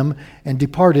 wounded him, and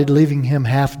departed, leaving him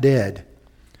half dead.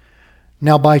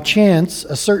 Now by chance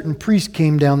a certain priest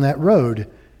came down that road,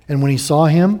 and when he saw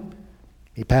him,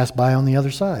 he passed by on the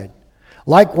other side.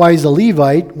 Likewise a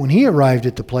Levite, when he arrived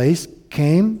at the place,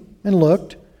 came and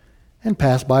looked and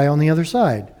passed by on the other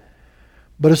side.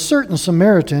 But a certain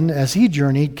Samaritan, as he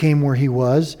journeyed, came where he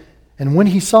was, and when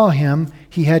he saw him,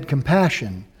 he had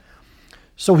compassion.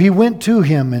 So he went to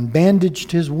him and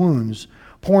bandaged his wounds,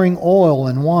 pouring oil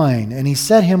and wine, and he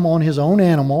set him on his own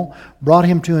animal, brought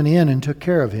him to an inn, and took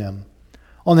care of him.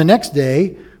 On the next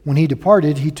day, when he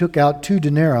departed, he took out 2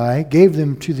 denarii, gave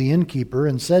them to the innkeeper,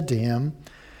 and said to him,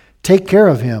 'Take care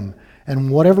of him,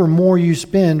 and whatever more you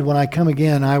spend, when I come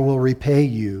again, I will repay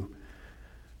you.'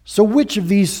 So which of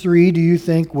these 3 do you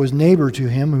think was neighbor to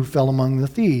him who fell among the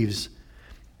thieves?"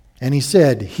 And he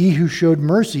said, "He who showed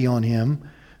mercy on him."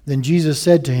 Then Jesus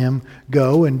said to him,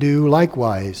 "Go and do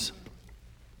likewise."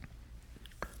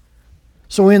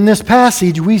 So in this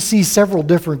passage, we see several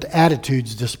different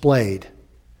attitudes displayed.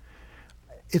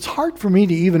 It's hard for me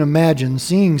to even imagine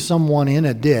seeing someone in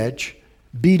a ditch,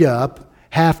 beat up,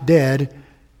 half dead,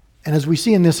 and as we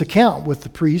see in this account with the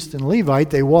priest and Levite,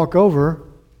 they walk over,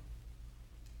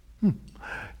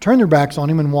 turn their backs on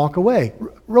him and walk away.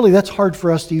 Really, that's hard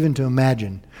for us even to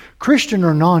imagine. Christian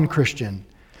or non-Christian,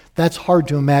 that's hard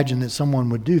to imagine that someone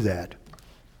would do that.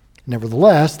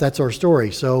 Nevertheless, that's our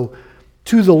story. So,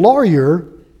 to the lawyer,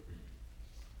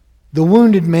 the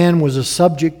wounded man was a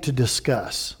subject to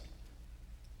discuss.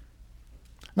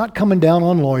 Not coming down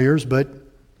on lawyers, but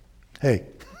hey.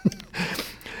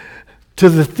 To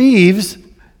the thieves,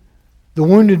 the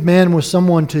wounded man was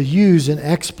someone to use and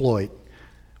exploit.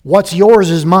 What's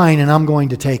yours is mine, and I'm going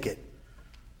to take it.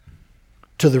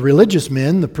 To the religious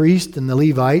men, the priest and the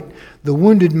Levite, the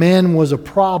wounded man was a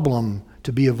problem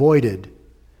to be avoided.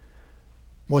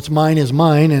 What's mine is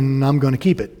mine, and I'm going to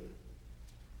keep it.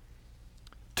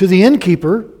 To the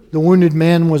innkeeper, the wounded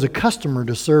man was a customer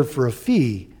to serve for a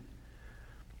fee.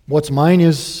 What's mine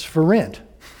is for rent,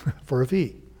 for a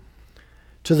fee.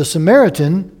 To the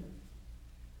Samaritan,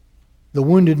 the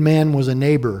wounded man was a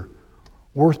neighbor,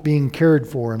 worth being cared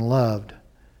for and loved.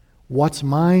 What's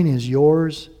mine is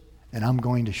yours, and I'm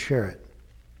going to share it.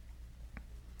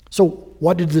 So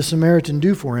what did the Samaritan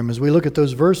do for him? As we look at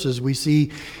those verses, we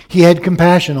see he had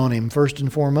compassion on him, first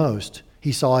and foremost.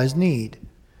 He saw his need.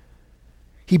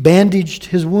 He bandaged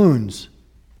his wounds.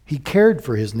 He cared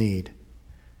for his need.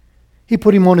 He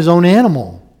put him on his own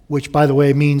animal, which, by the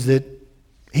way, means that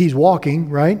he's walking,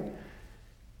 right?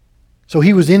 So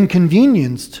he was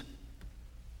inconvenienced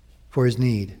for his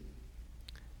need.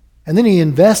 And then he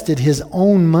invested his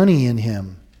own money in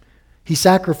him. He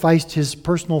sacrificed his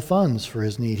personal funds for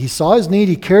his need. He saw his need,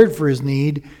 he cared for his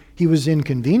need, he was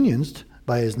inconvenienced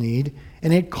by his need,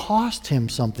 and it cost him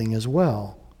something as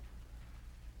well.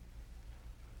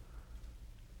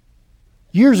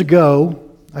 Years ago,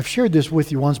 I've shared this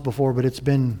with you once before, but it's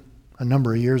been a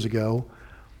number of years ago.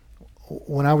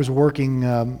 When I was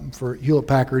working for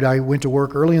Hewlett-Packard, I went to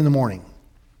work early in the morning.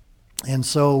 And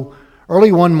so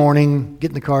early one morning,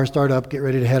 get in the car, start up, get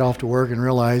ready to head off to work, and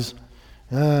realize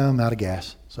I'm out of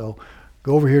gas. So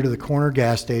go over here to the corner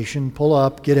gas station, pull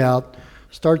up, get out,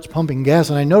 starts pumping gas,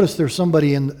 and I noticed there's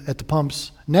somebody at the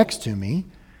pumps next to me,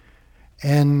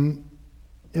 and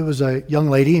it was a young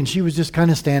lady, and she was just kind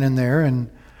of standing there, and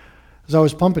as I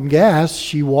was pumping gas,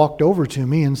 she walked over to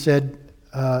me and said,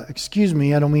 "Excuse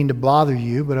me, I don't mean to bother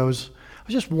you, but I was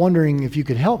just wondering if you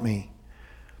could help me."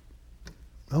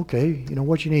 Okay,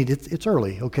 what you need? It's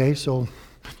early, okay, so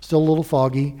still a little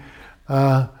foggy.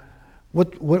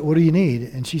 What do you need?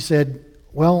 And she said,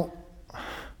 "Well,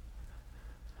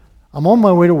 I'm on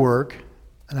my way to work,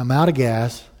 and I'm out of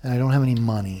gas, and I don't have any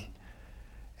money."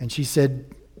 And she said,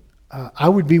 "I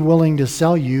would be willing to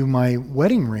sell you my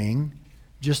wedding ring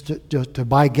just to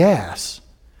buy gas.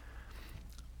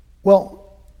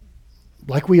 Well,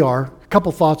 like we are, a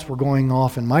couple thoughts were going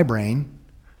off in my brain.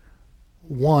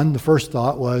 One, the first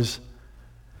thought was,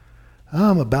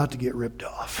 I'm about to get ripped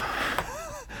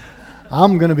off.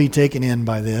 I'm going to be taken in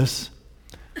by this.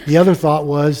 The other thought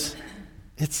was,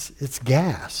 it's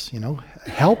gas,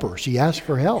 help her. She asked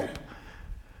for help.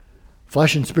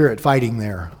 Flesh and spirit fighting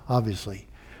there, obviously.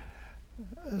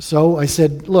 So I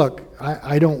said, look,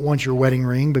 I don't want your wedding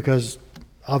ring because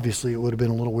obviously it would have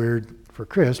been a little weird for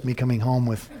Chris, me coming home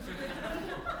with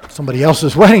somebody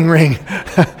else's wedding ring.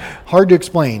 Hard to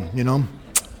explain,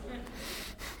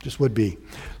 Just would be.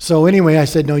 So anyway, I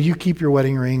said, no, you keep your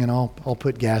wedding ring and I'll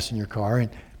put gas in your car. And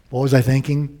what was I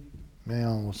thinking?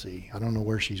 Well, we'll see. I don't know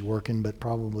where she's working, but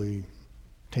probably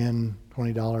 $10,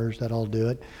 $20, that'll do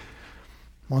it.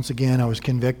 Once again, I was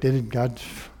convicted. God,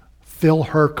 fill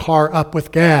her car up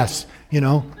with gas.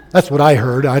 That's what I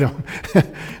heard.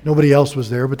 Nobody else was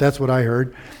there, but that's what I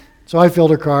heard. So I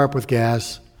filled her car up with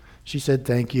gas. She said,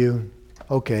 thank you.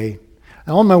 Okay.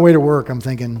 And on my way to work, I'm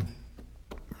thinking,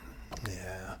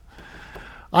 yeah,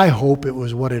 I hope it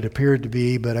was what it appeared to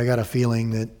be, but I got a feeling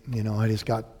that, I just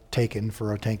got taken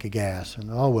for a tank of gas. And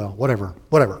oh, well, whatever.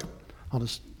 I'll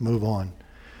just move on.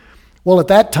 Well, at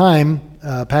that time,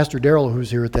 Pastor Darrell, who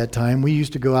was here at that time, we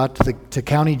used to go out to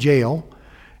county jail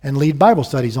and lead Bible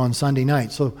studies on Sunday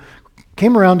night. So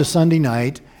came around to Sunday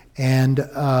night, and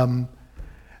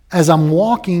as I'm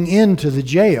walking into the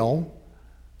jail,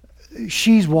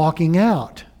 she's walking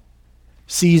out,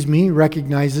 sees me,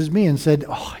 recognizes me, and said,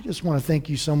 I just want to thank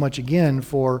you so much again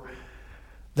for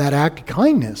that act of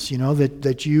kindness,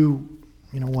 that you,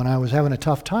 when I was having a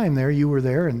tough time there, you were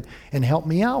there and helped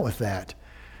me out with that.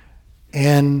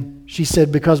 And she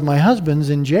said, because my husband's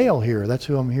in jail here. That's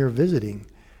who I'm here visiting.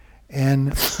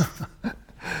 And,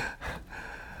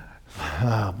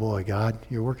 oh boy, God,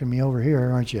 you're working me over here,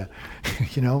 aren't you?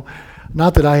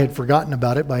 Not that I had forgotten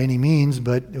about it by any means,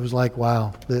 but it was like,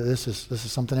 wow, this is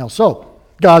something else. So,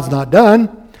 God's not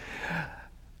done.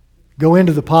 Go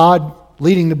into the pod,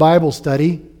 leading the Bible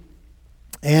study,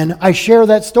 and I share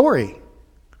that story.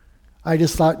 I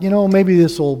just thought, maybe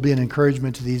this will be an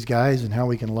encouragement to these guys and how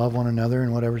we can love one another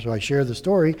and whatever. So I share the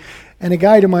story. And a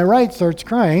guy to my right starts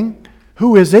crying.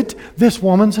 Who is it? This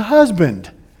woman's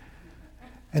husband.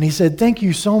 And he said, thank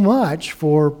you so much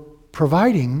for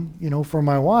providing, for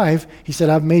my wife. He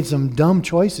said, I've made some dumb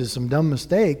choices, some dumb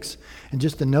mistakes. And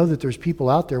just to know that there's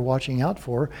people out there watching out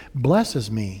for her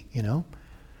blesses me,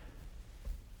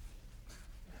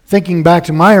 Thinking back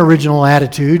to my original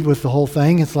attitude with the whole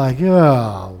thing, it's like,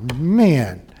 oh,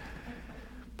 man.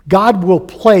 God will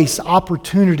place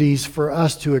opportunities for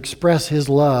us to express His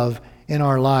love in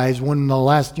our lives when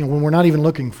when we're not even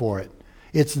looking for it.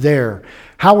 It's there.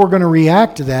 How we're going to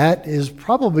react to that is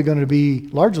probably going to be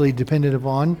largely dependent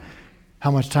upon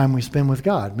how much time we spend with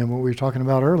God. Remember what we were talking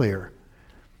about earlier.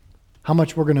 How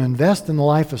much we're going to invest in the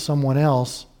life of someone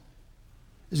else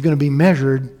is going to be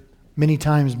measured many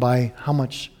times by how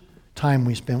much time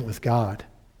we spent with God.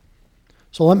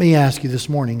 So let me ask you this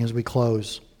morning as we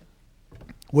close.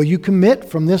 Will you commit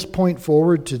from this point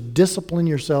forward to discipline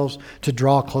yourselves to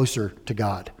draw closer to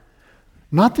God?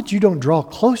 Not that you don't draw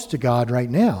close to God right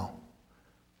now,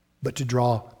 but to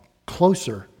draw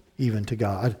closer even to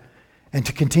God and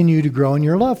to continue to grow in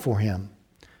your love for Him.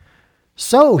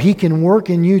 So He can work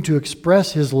in you to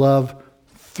express His love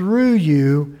through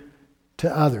you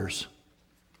to others.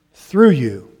 Through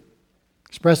you.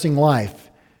 Expressing life.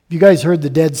 Have you guys heard the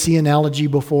Dead Sea analogy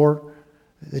before?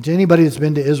 To anybody that's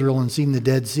been to Israel and seen the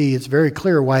Dead Sea, it's very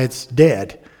clear why it's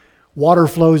dead. Water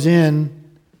flows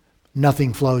in,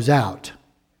 nothing flows out.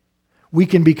 We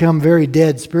can become very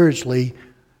dead spiritually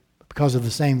because of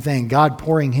the same thing. God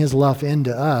pouring His love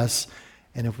into us,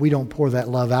 and if we don't pour that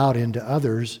love out into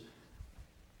others,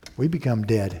 we become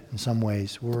dead in some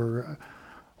ways.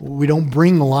 We don't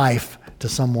bring life to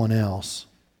someone else.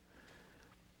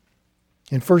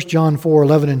 In 1 John 4,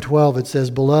 11 and 12, it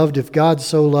says, Beloved, if God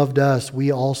so loved us,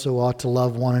 we also ought to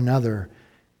love one another.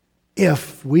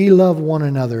 If we love one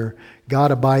another,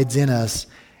 God abides in us,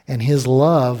 and His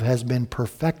love has been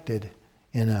perfected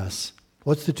in us.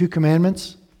 What's the two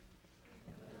commandments?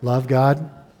 Love God,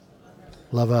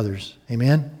 love others.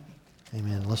 Amen?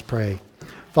 Amen. Let's pray.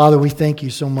 Father, we thank You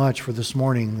so much for this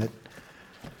morning. That,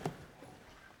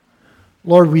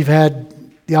 Lord, we've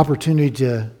had the opportunity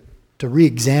to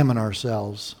re-examine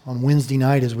ourselves. On Wednesday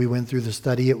night as we went through the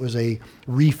study, it was a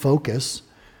refocus.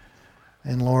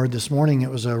 And Lord, this morning it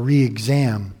was a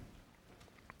re-exam.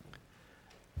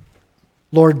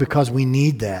 Lord, because we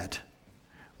need that.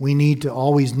 We need to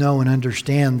always know and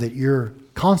understand that You're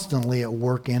constantly at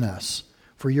work in us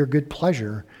for your good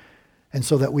pleasure, and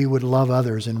so that we would love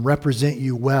others and represent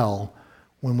you well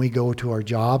when we go to our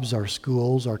jobs, our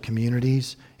schools, our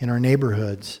communities, in our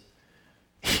neighborhoods,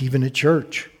 even at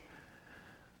church.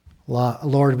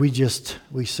 Lord,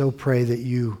 we so pray that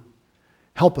you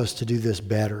help us to do this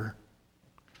better.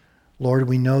 Lord,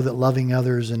 we know that loving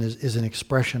others is an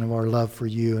expression of our love for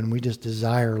you, and we just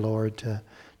desire, Lord,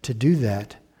 to do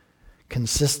that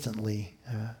consistently,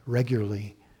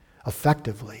 regularly,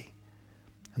 effectively.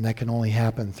 And that can only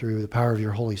happen through the power of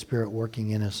your Holy Spirit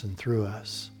working in us and through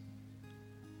us.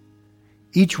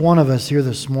 Each one of us here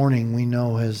this morning, we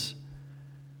know,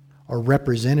 are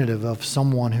representative of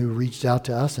someone who reached out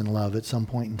to us in love at some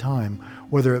point in time,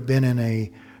 whether it been in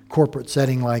a corporate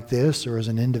setting like this or as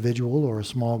an individual or a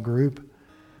small group.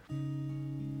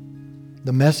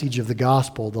 The message of the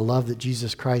gospel, the love that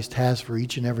Jesus Christ has for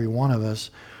each and every one of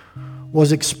us,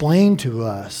 was explained to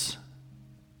us,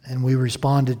 and we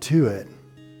responded to it.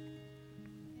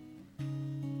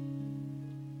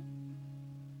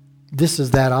 This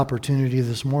is that opportunity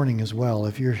this morning as well.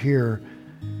 If you're here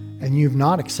and you've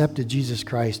not accepted Jesus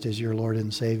Christ as your Lord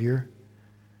and Savior,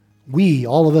 we,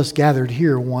 all of us gathered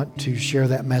here, want to share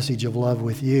that message of love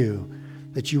with you,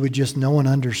 that you would just know and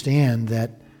understand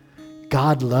that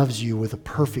God loves you with a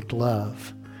perfect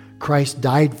love. Christ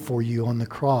died for you on the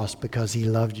cross because he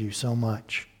loved you so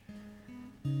much.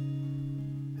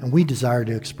 And we desire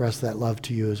to express that love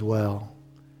to you as well.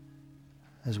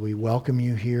 As we welcome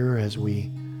you here, as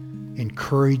we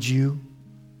encourage you.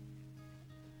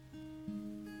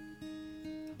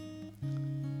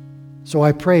 So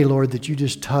I pray, Lord, that you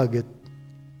just tug at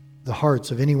the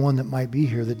hearts of anyone that might be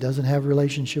here that doesn't have a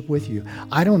relationship with you.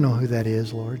 I don't know who that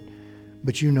is, Lord,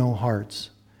 but you know hearts,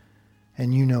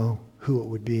 and you know who it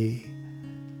would be.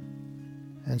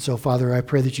 And so, Father, I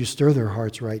pray that you stir their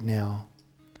hearts right now,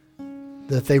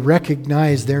 that they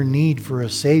recognize their need for a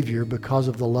Savior because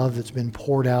of the love that's been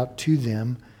poured out to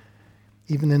them,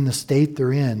 even in the state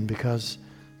they're in, because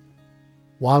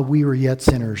while we were yet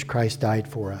sinners, Christ died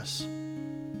for us.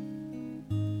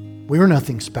 We were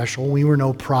nothing special. We were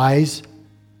no prize,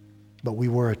 but we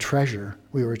were a treasure.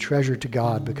 We were a treasure to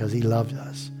God because he loved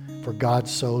us. For God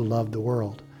so loved the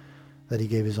world that he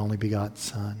gave his only begotten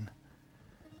Son.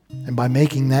 And by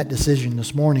making that decision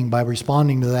this morning, by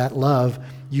responding to that love,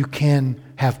 you can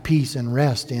have peace and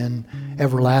rest in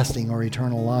everlasting or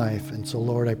eternal life. And so,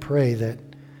 Lord, I pray that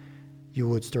you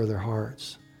would stir their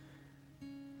hearts,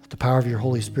 that the power of your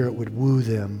Holy Spirit would woo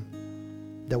them,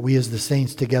 that we as the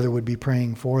saints together would be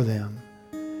praying for them,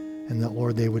 and that,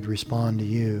 Lord, they would respond to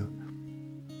you.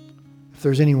 If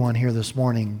there's anyone here this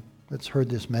morning that's heard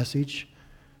this message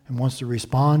and wants to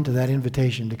respond to that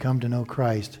invitation to come to know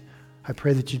Christ, I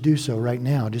pray that you do so right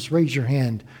now. Just raise your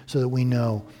hand so that we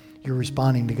know you're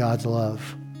responding to God's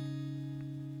love.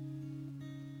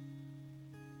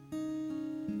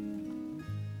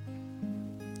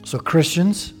 So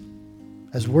Christians,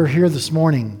 as we're here this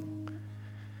morning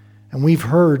and we've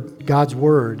heard God's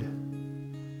word,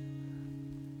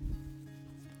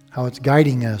 how it's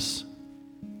guiding us,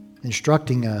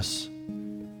 instructing us,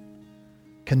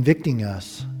 convicting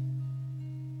us,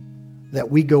 that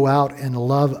we go out and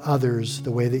love others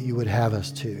the way that you would have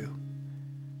us to.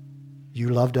 You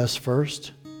loved us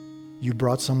first. You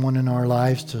brought someone in our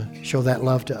lives to show that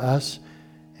love to us,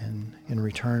 and in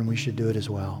return we should do it as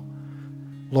well.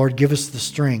 Lord, give us the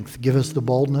strength, give us the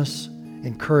boldness,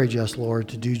 encourage us, Lord,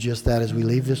 to do just that as we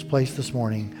leave this place this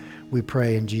morning. We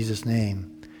pray in Jesus'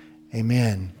 name.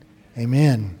 Amen.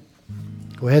 Amen.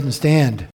 Go ahead and stand.